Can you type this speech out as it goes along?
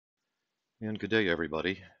And good day,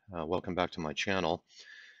 everybody. Welcome back to my channel.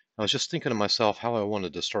 I was just thinking to myself how I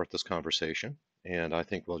wanted to start this conversation, and I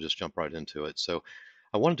think we'll just jump right into it. So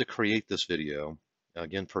I wanted to create this video,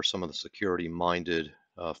 again, for some of the security-minded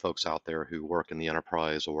folks out there who work in the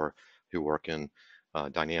enterprise or who work in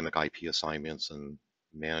dynamic IP assignments and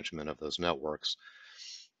management of those networks.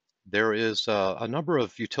 There is a number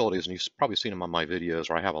of utilities, and you've probably seen them on my videos,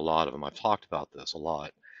 or I have a lot of them. I've talked about this a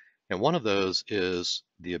lot. And one of those is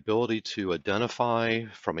the ability to identify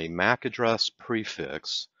from a MAC address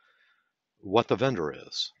prefix what the vendor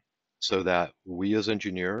is, so that we as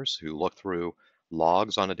engineers who look through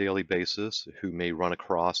logs on a daily basis, who may run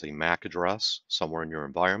across a MAC address somewhere in your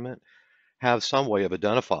environment, have some way of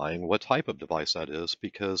identifying what type of device that is,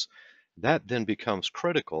 because that then becomes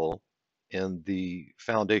critical in the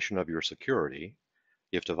foundation of your security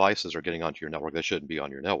if devices are getting onto your network that shouldn't be on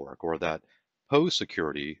your network, or that pose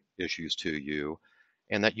security issues to you,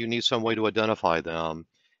 and that you need some way to identify them,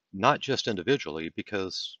 not just individually,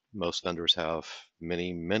 because most vendors have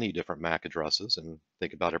many, many different MAC addresses, and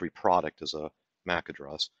think about every product as a MAC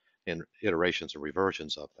address and iterations and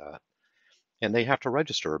reversions of that. And they have to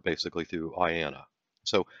register basically through IANA.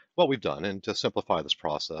 So what we've done, and to simplify this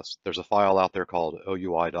process, there's a file out there called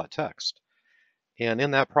OUI.txt. And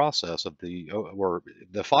in that process of the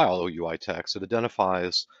file OUI text, it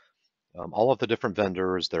identifies all of the different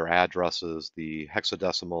vendors, their addresses, the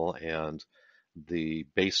hexadecimal and the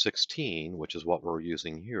base 16, which is what we're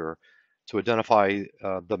using here, to identify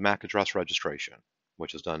the MAC address registration,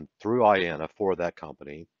 which is done through IANA for that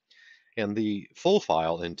company. And the full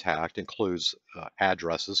file intact includes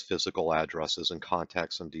addresses, physical addresses, and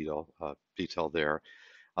context and detail there.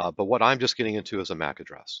 But what I'm just getting into is a MAC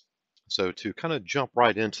address. So to kind of jump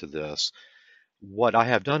right into this, what I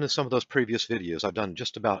have done in some of those previous videos, I've done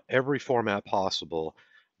just about every format possible,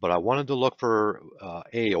 but I wanted to look for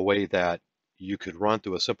a way that you could run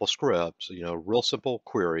through a simple script, real simple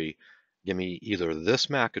query, give me either this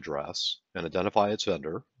MAC address and identify its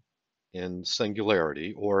vendor in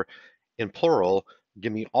singularity, or in plural,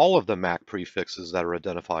 give me all of the MAC prefixes that are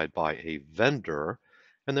identified by a vendor,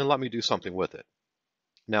 and then let me do something with it.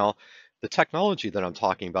 Now, the technology that I'm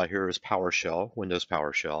talking about here is PowerShell, Windows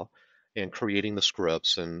PowerShell, and creating the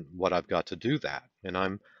scripts and what I've got to do that. And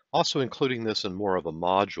I'm also including this in more of a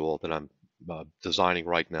module that I'm designing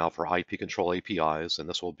right now for IPControl APIs, and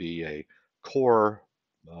this will be a core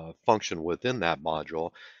function within that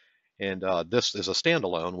module. And this is a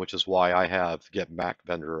standalone, which is why I have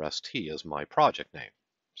Get-macVendorSt as my project name,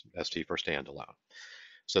 ST for standalone.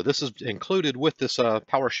 So this is included with this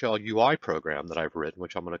PowerShell UI program that I've written,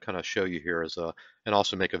 which I'm going to kind of show you here and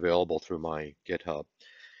also make available through my GitHub.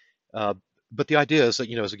 But the idea is that,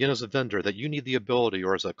 as a vendor, that you need the ability,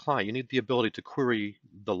 or as a client, you need the ability to query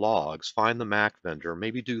the logs, find the MAC vendor,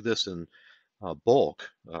 maybe do this in bulk,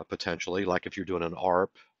 potentially, like if you're doing an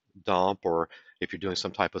ARP dump, or if you're doing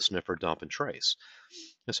some type of sniffer dump and trace.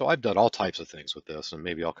 And so I've done all types of things with this, and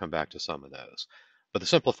maybe I'll come back to some of those. But the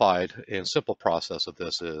simplified and simple process of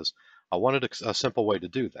this is I wanted a simple way to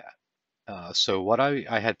do that. So what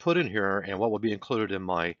I had put in here, and what will be included in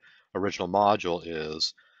my original module,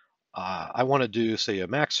 is I want to do, say, a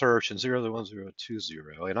MAC search in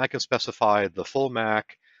 01020, and I can specify the full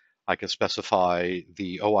MAC. I can specify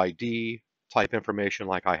the OID type information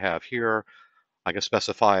like I have here. I can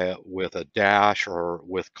specify it with a dash or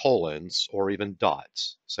with colons or even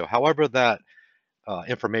dots. So however that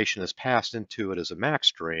information is passed into it as a MAC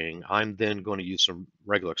string, I'm then going to use some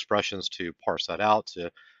regular expressions to parse that out to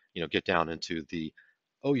get down into the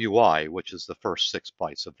OUI, which is the first 6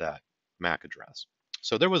 bytes of that MAC address.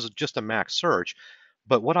 So there was just a MAC search,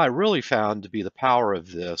 but what I really found to be the power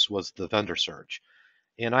of this was the vendor search.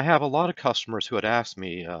 And I have a lot of customers who had asked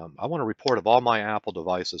me, I want a report of all my Apple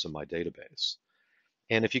devices in my database.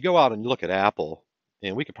 And if you go out and look at Apple,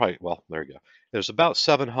 and we could probably, well, there you go. There's about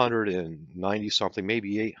 790 something,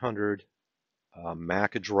 maybe 800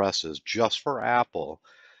 MAC addresses just for Apple.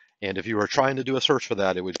 And if you were trying to do a search for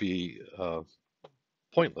that, it would be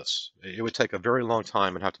pointless. It would take a very long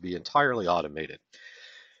time and have to be entirely automated.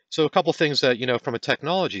 So a couple things that, from a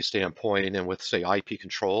technology standpoint, and with, say,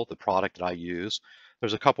 IPControl, the product that I use,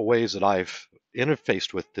 there's a couple ways that I've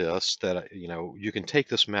interfaced with this that, you can take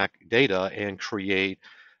this MAC data and create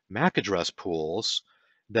MAC address pools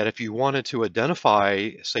that if you wanted to identify,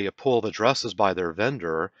 say, a pool of addresses by their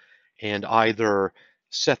vendor, and either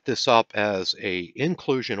set this up as a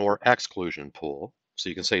inclusion or exclusion pool. So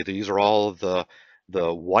you can say these are all of the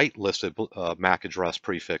white-listed MAC address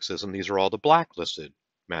prefixes, and these are all the black-listed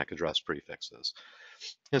MAC address prefixes.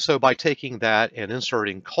 And so by taking that and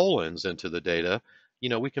inserting colons into the data,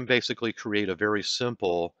 we can basically create a very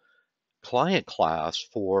simple client class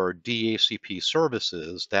for DHCP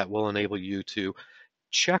services that will enable you to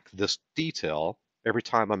check this detail every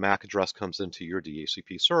time a MAC address comes into your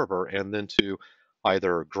DHCP server, and then to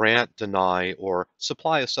either grant, deny, or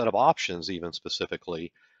supply a set of options even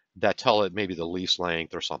specifically that tell it maybe the lease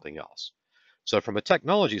length or something else. So from a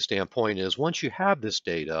technology standpoint is once you have this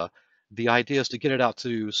data, the idea is to get it out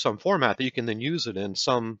to some format that you can then use it in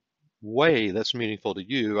some way that's meaningful to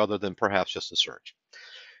you other than perhaps just a search.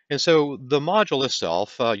 And so the module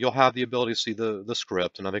itself, you'll have the ability to see the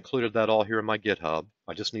script, and I've included that all here in my GitHub.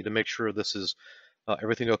 I just need to make sure this is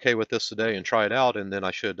everything okay with this today and try it out, and then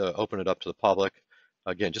I should open it up to the public.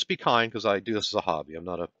 Again, just be kind because I do this as a hobby. I'm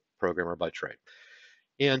not a programmer by trade.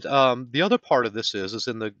 And the other part of this is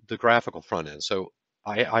in the graphical front end. So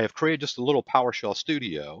I have created just a little PowerShell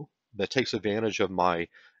studio that takes advantage of my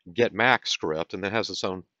Get-macVendor script and that has its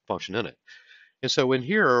own function in it. And so in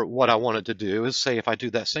here, what I wanted to do is say if I do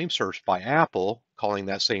that same search by Apple, calling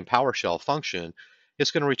that same PowerShell function, it's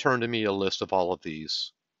going to return to me a list of all of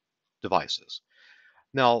these devices.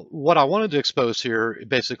 Now, what I wanted to expose here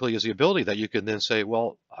basically is the ability that you can then say,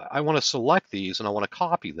 well, I want to select these and I want to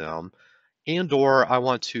copy them, and or I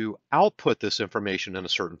want to output this information in a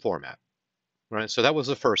certain format, right? So that was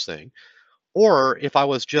the first thing. Or if I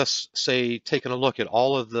was just, say, taking a look at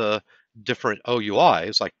all of the different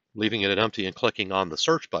OUIs, like leaving it empty and clicking on the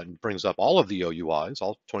search button brings up all of the OUIs,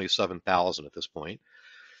 all 27,000 at this point.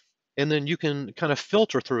 And then you can kind of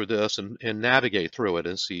filter through this and navigate through it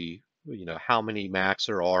and see, how many Macs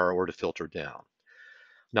there are or to filter down.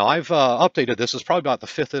 Now I've updated this. It's probably about the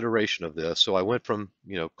 5th iteration of this. So I went from,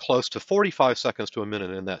 close to 45 seconds to a minute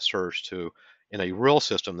in that search to, in a real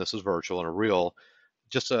system, this is virtual, and a real,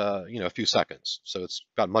 just a few seconds. So it's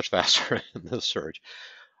got much faster in this search.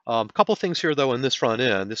 A couple things here though in this front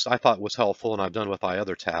end, this I thought was helpful, and I've done with my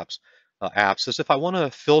other apps, is if I want to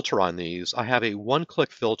filter on these, I have a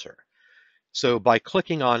one-click filter. So by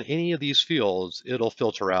clicking on any of these fields, it'll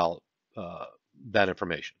filter out that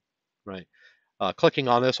information, right? Clicking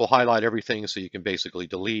on this will highlight everything so you can basically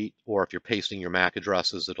delete, or if you're pasting your MAC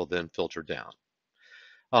addresses, it'll then filter down.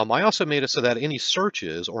 I also made it so that any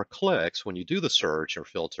searches or clicks, when you do the search or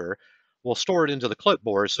filter, will store it into the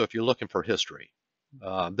clipboard. So if you're looking for history,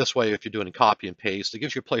 this way, if you're doing copy and paste, it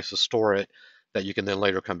gives you a place to store it that you can then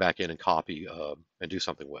later come back in and copy and do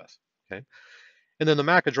something with. Okay. And then the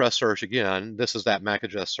MAC address search, again, this is that MAC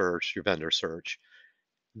address search, your vendor search.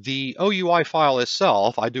 The OUI file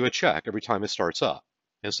itself, I do a check every time it starts up.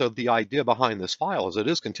 And so the idea behind this file is it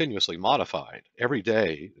is continuously modified. Every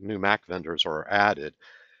day, new MAC vendors are added.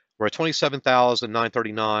 We're at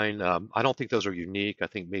 27,939. I don't think those are unique. I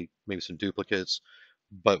think maybe some duplicates,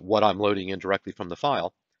 but what I'm loading in directly from the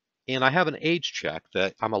file. And I have an age check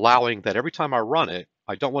that I'm allowing that every time I run it,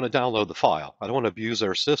 I don't want to download the file. I don't want to abuse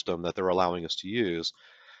their system that they're allowing us to use.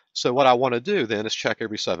 So what I want to do then is check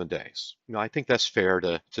every 7 days. I think that's fair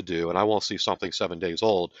to do, and I won't see something 7 days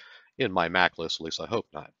old in my MAC list, at least I hope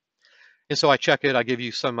not. And so I check it, I give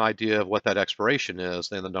you some idea of what that expiration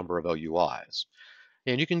is and the number of OUIs.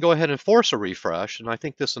 And you can go ahead and force a refresh, and I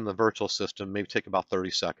think this in the virtual system may take about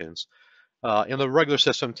 30 seconds. And the regular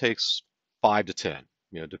system takes 5 to 10,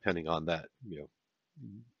 depending on that,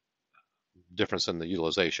 difference in the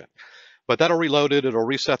utilization. But that'll reload it, it'll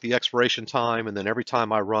reset the expiration time, and then every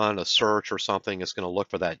time I run a search or something, it's going to look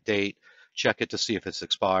for that date, check it to see if it's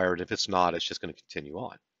expired. If it's not, it's just going to continue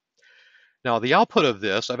on. Now, the output of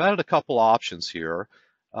this, I've added a couple options here.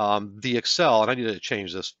 The Excel, and I need to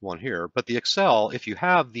change this one here, but the Excel, if you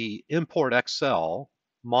have the import Excel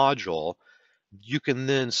module, you can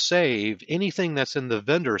then save anything that's in the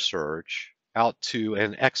vendor search out to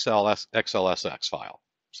an XLSX file.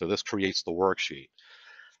 So this creates the worksheet.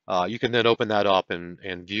 You can then open that up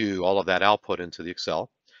and view all of that output into the Excel.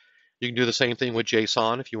 You can do the same thing with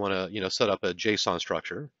JSON if you want to, set up a JSON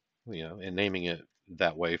structure, and naming it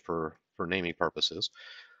that way for naming purposes.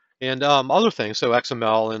 And other things, so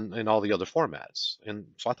XML and all the other formats. And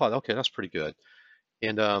so I thought, okay, that's pretty good.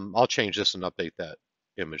 And I'll change this and update that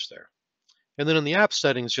image there. And then in the app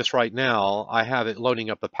settings, just right now, I have it loading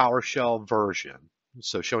up the PowerShell version.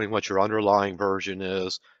 So showing what your underlying version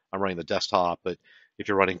is. I'm running the desktop, but if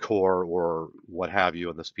you're running core or what have you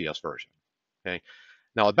in this PS version. Okay.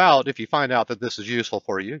 Now if you find out that this is useful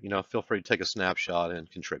for you, feel free to take a snapshot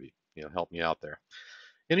and contribute, help me out there.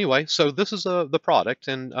 Anyway, so this is the product,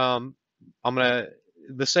 and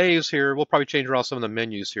the saves here, we'll probably change around some of the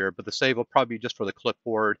menus here, but the save will probably be just for the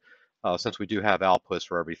clipboard since we do have outputs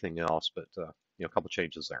for everything else, but a couple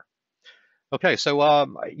changes there. Okay, so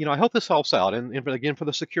I hope this helps out, and again, for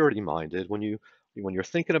the security minded, when you're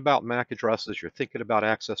thinking about MAC addresses, you're thinking about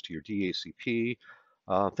access to your DHCP,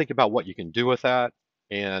 think about what you can do with that.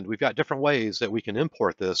 And we've got different ways that we can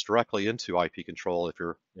import this directly into IPControl if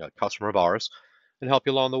you're a customer of ours, and help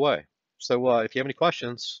you along the way. So if you have any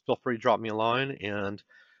questions, feel free to drop me a line, and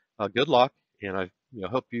good luck. And I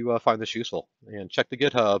hope you find this useful. And check the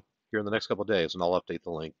GitHub here in the next couple of days, and I'll update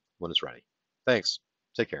the link when it's ready. Thanks.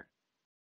 Take care.